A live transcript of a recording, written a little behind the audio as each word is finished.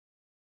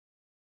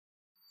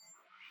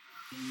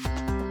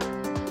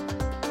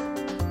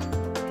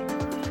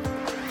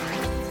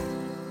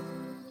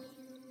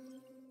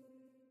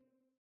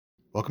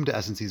Welcome to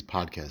SNC's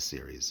podcast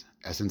series,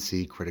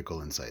 SNC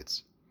Critical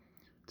Insights.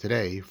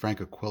 Today, Frank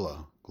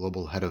Aquila,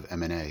 Global Head of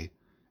M&A,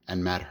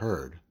 and Matt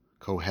Hurd,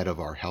 Co-Head of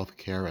our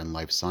Healthcare and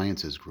Life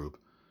Sciences Group,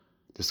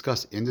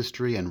 discuss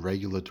industry and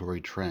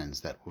regulatory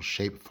trends that will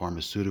shape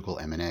pharmaceutical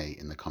M&A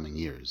in the coming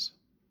years.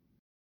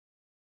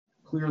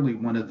 Clearly,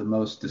 one of the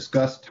most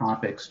discussed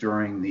topics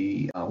during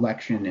the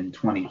election in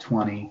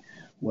 2020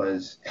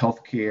 was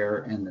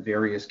healthcare and the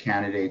various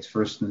candidates,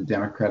 first in the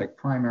Democratic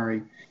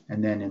primary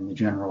and then in the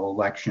general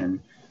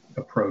election,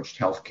 approached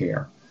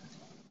healthcare.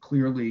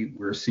 Clearly,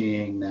 we're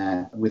seeing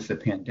that with the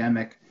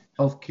pandemic,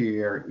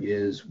 healthcare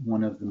is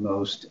one of the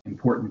most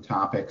important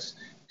topics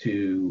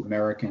to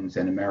Americans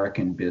and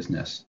American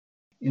business.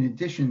 In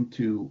addition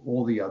to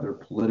all the other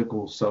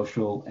political,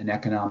 social, and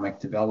economic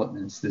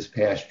developments this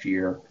past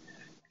year,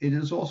 it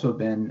has also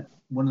been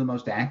one of the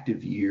most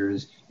active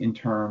years in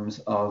terms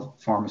of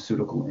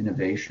pharmaceutical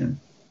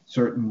innovation.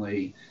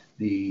 Certainly,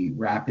 the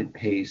rapid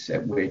pace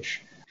at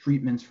which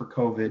treatments for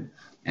COVID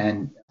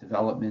and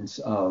developments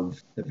of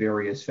the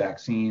various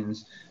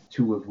vaccines,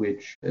 two of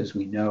which, as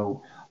we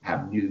know,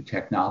 have new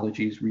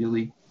technologies,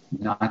 really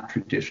not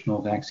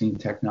traditional vaccine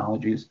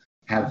technologies,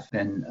 have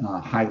been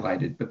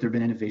highlighted. But there have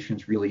been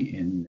innovations really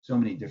in so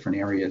many different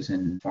areas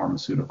in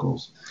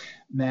pharmaceuticals.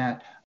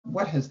 Matt,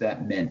 what has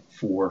that meant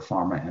for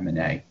pharma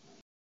M&A?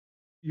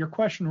 Your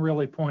question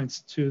really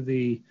points to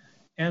the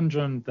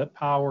engine that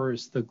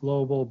powers the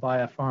global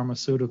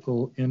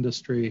biopharmaceutical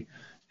industry,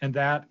 and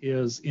that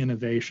is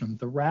innovation.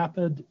 The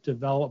rapid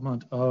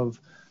development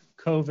of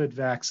COVID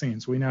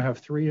vaccines, we now have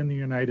 3 in the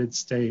United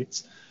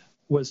States,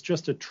 was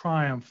just a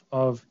triumph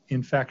of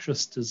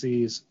infectious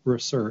disease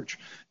research.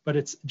 But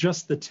it's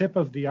just the tip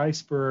of the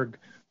iceberg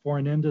for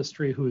an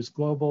industry whose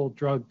global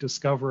drug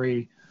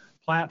discovery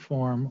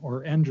platform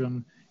or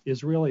engine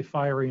is really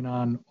firing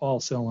on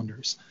all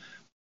cylinders.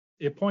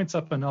 It points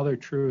up another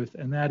truth,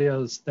 and that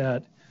is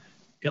that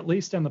at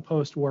least in the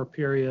post-war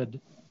period,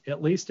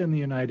 at least in the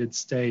United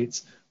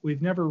States,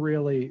 we've never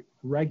really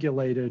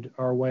regulated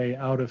our way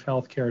out of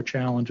healthcare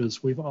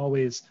challenges. We've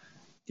always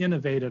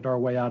innovated our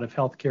way out of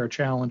healthcare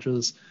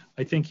challenges.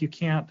 I think you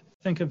can't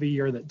think of a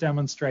year that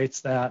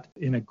demonstrates that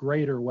in a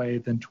greater way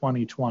than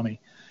 2020.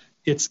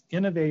 It's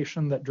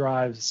innovation that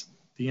drives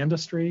the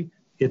industry.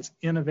 It's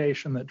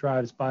innovation that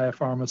drives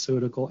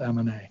biopharmaceutical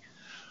M&A.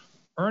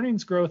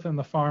 Earnings growth in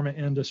the pharma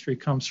industry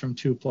comes from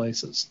 2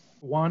 places.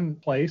 One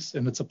place,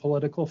 and it's a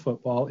political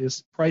football,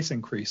 is price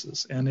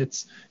increases. And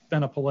it's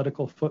been a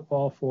political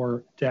football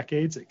for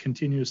decades. It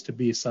continues to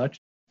be such.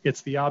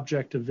 It's the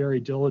object of very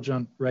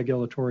diligent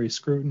regulatory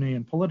scrutiny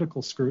and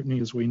political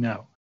scrutiny, as we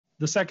know.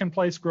 The second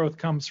place growth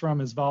comes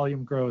from is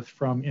volume growth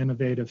from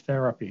innovative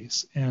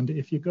therapies. And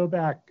if you go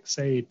back,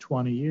 say,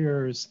 20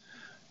 years,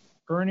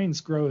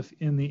 earnings growth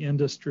in the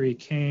industry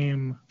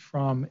came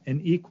from an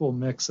equal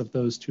mix of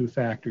those 2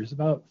 factors,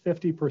 about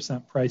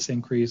 50% price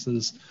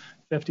increases,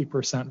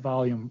 50%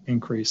 volume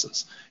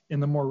increases. In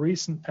the more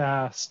recent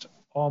past,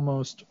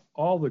 almost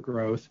all the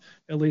growth,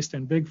 at least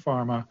in big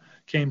pharma,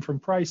 came from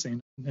pricing.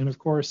 And of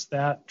course,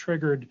 that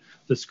triggered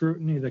the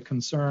scrutiny, the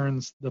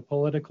concerns, the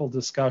political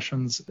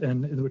discussions,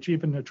 and which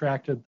even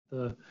attracted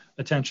the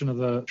attention of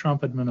the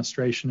Trump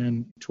administration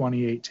in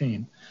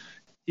 2018.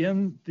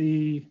 In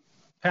the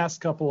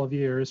past couple of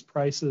years,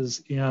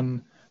 prices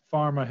in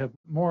pharma have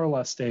more or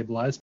less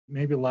stabilized,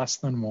 maybe less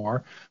than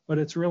more, but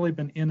it's really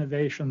been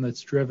innovation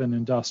that's driven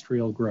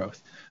industrial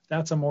growth.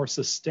 That's a more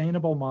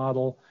sustainable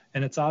model,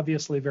 and it's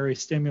obviously very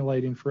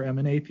stimulating for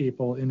M&A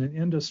people in an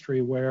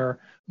industry where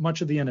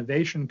much of the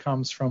innovation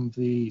comes from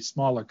the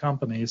smaller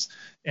companies,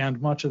 and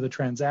much of the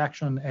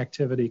transaction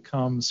activity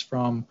comes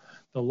from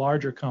the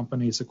larger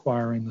companies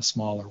acquiring the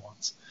smaller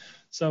ones.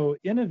 So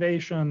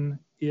innovation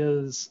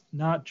is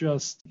not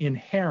just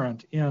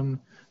inherent in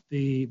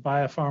the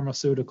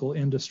biopharmaceutical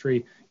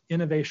industry.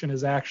 Innovation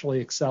is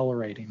actually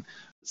accelerating.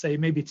 Say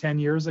maybe 10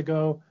 years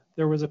ago,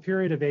 there was a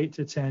period of 8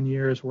 to 10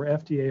 years where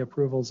FDA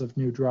approvals of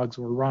new drugs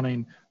were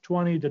running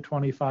 20 to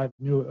 25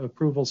 new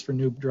approvals for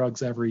new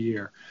drugs every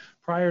year.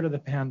 Prior to the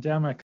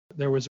pandemic,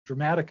 there was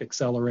dramatic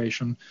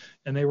acceleration,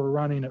 and they were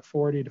running at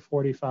 40 to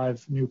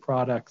 45 new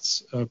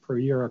products per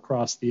year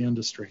across the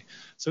industry.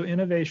 So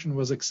innovation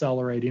was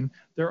accelerating.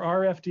 There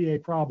are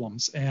FDA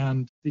problems,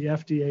 and the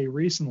FDA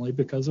recently,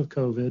 because of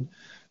COVID,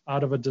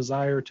 out of a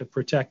desire to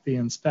protect the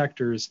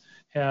inspectors,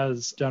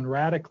 has done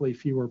radically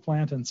fewer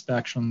plant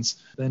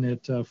inspections than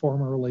it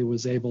formerly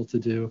was able to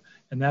do,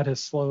 and that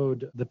has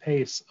slowed the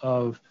pace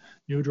of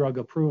new drug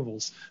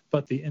approvals.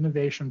 But the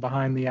innovation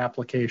behind the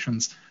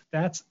applications,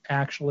 that's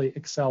actually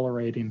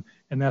accelerating,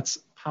 and that's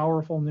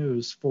powerful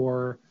news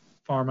for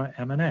pharma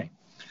M&A.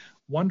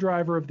 One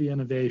driver of the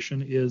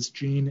innovation is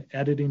gene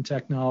editing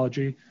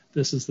technology.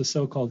 This is the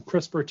so-called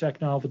CRISPR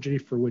technology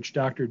for which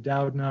Dr.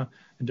 Doudna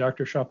and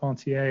Dr.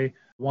 Charpentier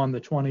won the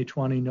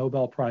 2020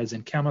 Nobel Prize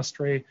in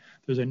Chemistry.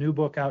 There's a new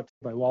book out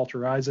by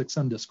Walter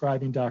Isaacson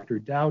describing Dr.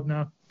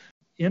 Doudna.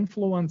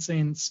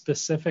 Influencing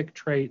specific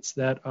traits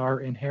that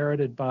are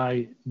inherited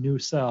by new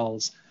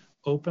cells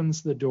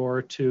opens the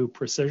door to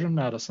precision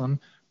medicine,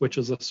 which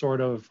is a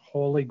sort of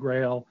holy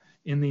grail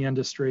in the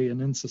industry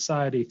and in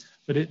society,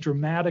 but it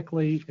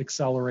dramatically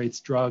accelerates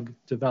drug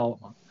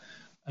development.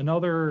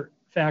 Another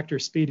factor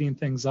speeding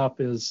things up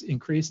is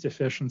increased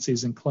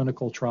efficiencies in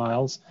clinical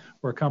trials,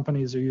 where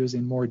companies are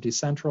using more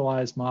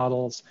decentralized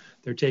models.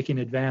 They're taking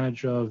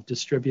advantage of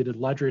distributed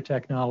ledger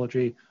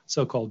technology,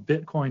 so-called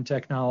Bitcoin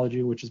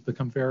technology, which has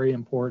become very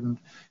important,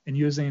 and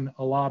using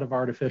a lot of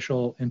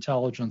artificial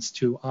intelligence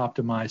to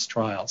optimize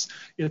trials.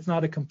 It's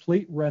not a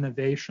complete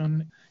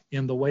renovation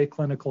in the way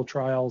clinical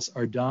trials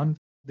are done.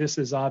 This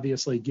is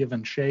obviously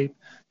given shape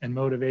and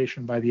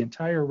motivation by the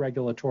entire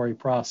regulatory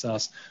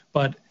process,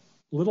 but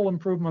little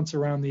improvements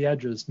around the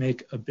edges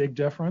make a big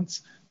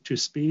difference to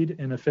speed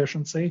and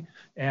efficiency.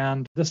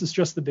 And this is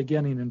just the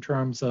beginning in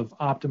terms of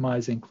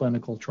optimizing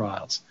clinical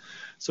trials.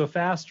 So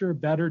faster,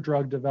 better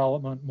drug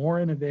development,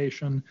 more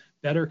innovation,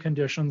 better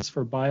conditions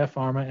for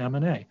biopharma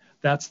M&A.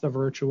 That's the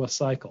virtuous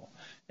cycle.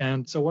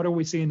 And so what are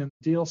we seeing in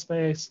the deal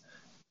space?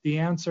 The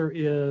answer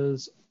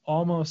is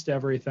almost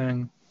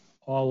everything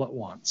all at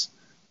once.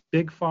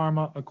 Big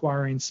pharma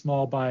acquiring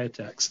small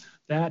biotechs.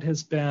 That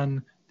has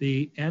been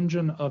the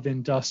engine of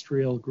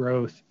industrial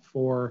growth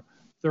for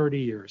 30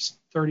 years,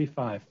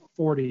 35,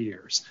 40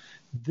 years.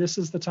 This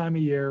is the time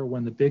of year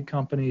when the big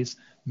companies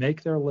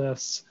make their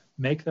lists,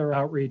 make their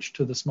outreach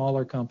to the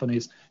smaller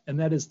companies, and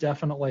that is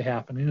definitely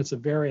happening. It's a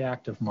very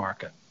active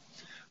market.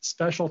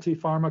 Specialty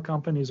pharma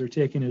companies are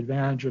taking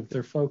advantage of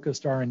their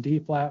focused R&D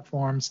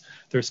platforms,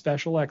 their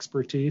special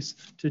expertise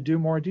to do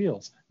more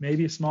deals,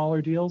 maybe smaller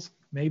deals,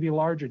 maybe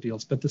larger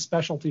deals, but the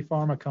specialty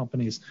pharma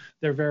companies,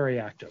 they're very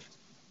active.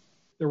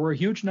 There were a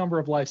huge number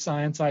of life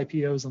science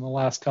IPOs in the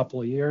last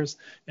couple of years,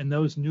 and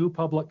those new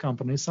public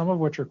companies, some of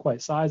which are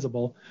quite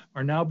sizable,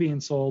 are now being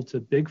sold to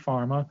big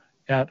pharma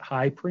at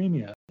high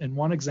premia. And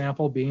one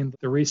example being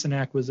the recent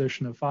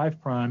acquisition of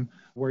 5',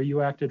 where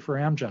you acted for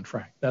Amgen,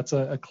 Frank. That's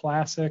a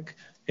classic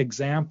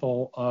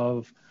example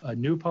of a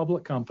new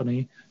public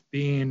company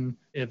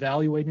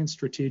evaluating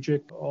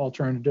strategic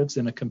alternatives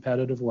in a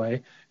competitive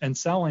way and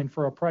selling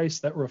for a price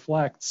that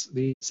reflects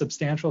the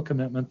substantial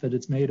commitment that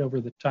it's made over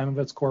the time of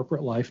its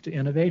corporate life to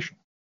innovation.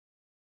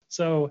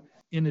 So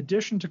in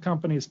addition to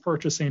companies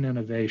purchasing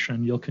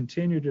innovation, you'll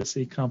continue to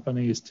see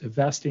companies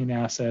divesting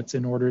assets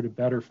in order to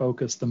better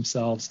focus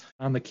themselves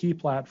on the key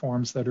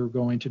platforms that are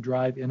going to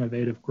drive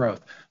innovative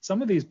growth.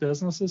 Some of these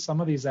businesses,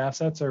 some of these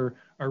assets are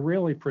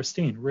really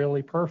pristine,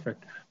 really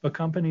perfect, but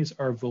companies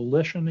are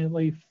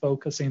volitionally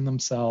focusing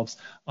themselves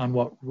on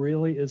what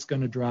really is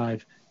going to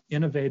drive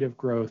innovative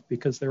growth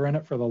because they're in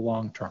it for the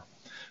long term.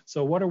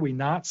 So what are we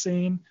not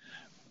seeing?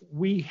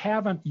 We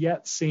haven't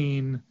yet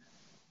seen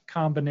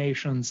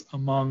combinations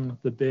among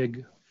the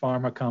big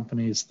pharma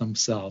companies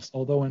themselves,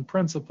 although in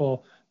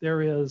principle,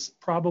 there is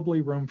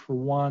probably room for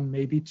one,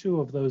 maybe two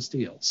of those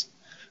deals.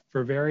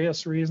 For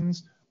various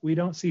reasons, we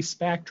don't see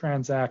SPAC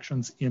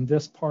transactions in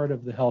this part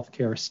of the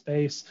healthcare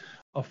space.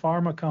 A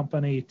pharma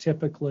company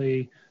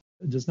typically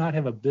does not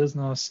have a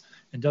business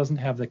and doesn't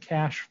have the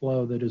cash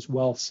flow that is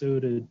well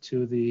suited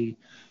to the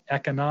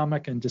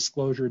economic and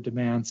disclosure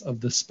demands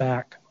of the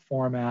SPAC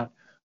format.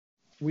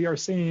 We are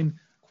seeing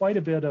quite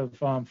a bit of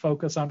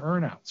focus on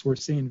earnouts. We're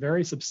seeing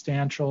very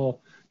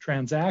substantial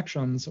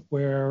transactions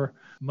where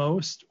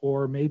most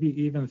or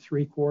maybe even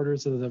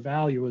 3/4 of the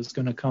value is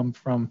going to come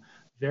from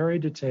very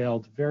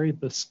detailed, very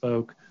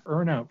bespoke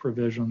earnout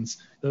provisions.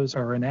 Those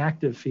are an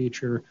active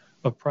feature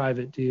of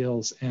private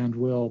deals and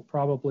will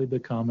probably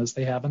become, as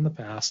they have in the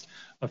past,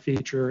 a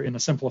feature in a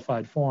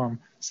simplified form,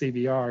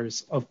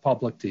 CVRs, of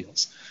public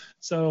deals.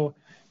 So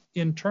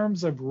in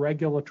terms of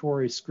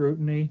regulatory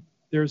scrutiny,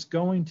 there's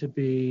going to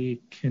be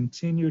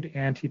continued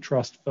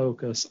antitrust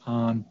focus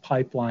on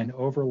pipeline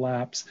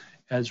overlaps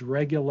as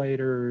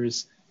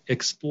regulators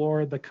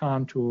explore the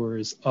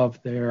contours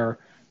of their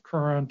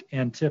current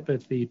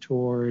antipathy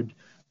toward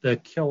the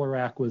killer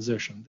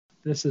acquisition.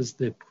 This is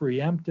the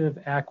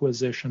preemptive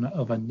acquisition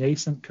of a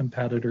nascent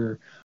competitor.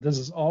 This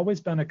has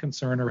always been a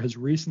concern, or has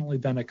recently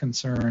been a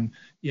concern,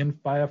 in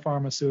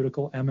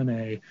biopharmaceutical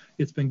M&A.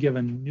 It's been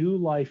given new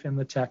life in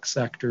the tech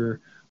sector.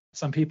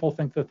 Some people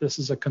think that this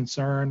is a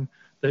concern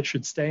that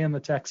should stay in the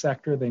tech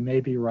sector. They may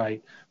be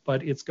right,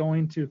 but it's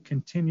going to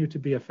continue to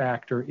be a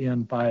factor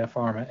in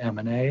biopharma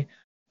M&A.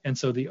 And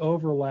so the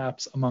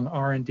overlaps among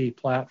R&D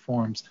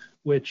platforms,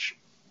 which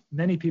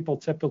many people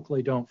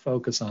typically don't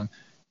focus on,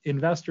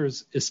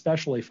 investors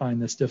especially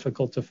find this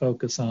difficult to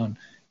focus on.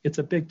 It's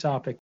a big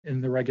topic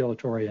in the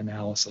regulatory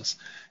analysis.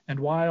 And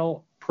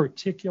while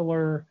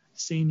particular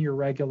senior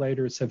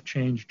regulators have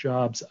changed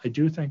jobs, I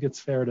do think it's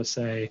fair to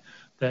say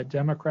that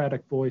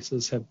Democratic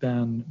voices have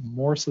been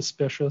more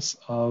suspicious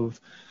of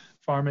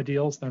pharma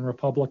deals than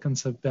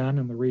Republicans have been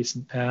in the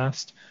recent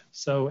past.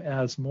 So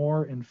as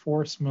more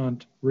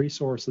enforcement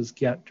resources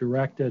get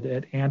directed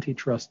at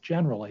antitrust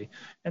generally,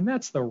 and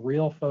that's the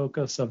real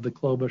focus of the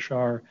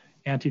Klobuchar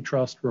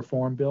antitrust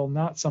reform bill,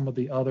 not some of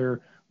the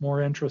other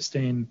more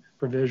interesting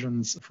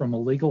provisions from a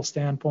legal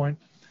standpoint.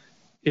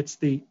 It's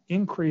the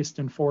increased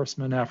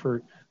enforcement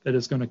effort that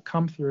is going to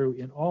come through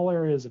in all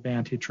areas of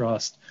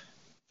antitrust.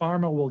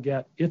 Pharma will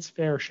get its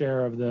fair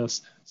share of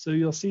this, so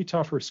you'll see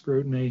tougher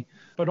scrutiny.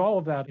 But all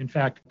of that, in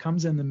fact,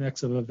 comes in the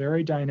mix of a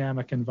very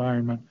dynamic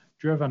environment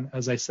driven,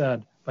 as I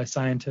said, by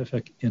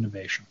scientific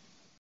innovation.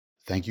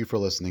 Thank you for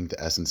listening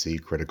to S&C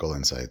Critical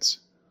Insights.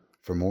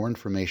 For more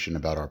information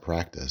about our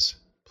practice,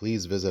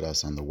 please visit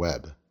us on the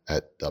web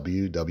at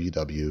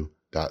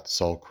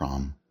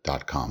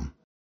www.sulcrom.com.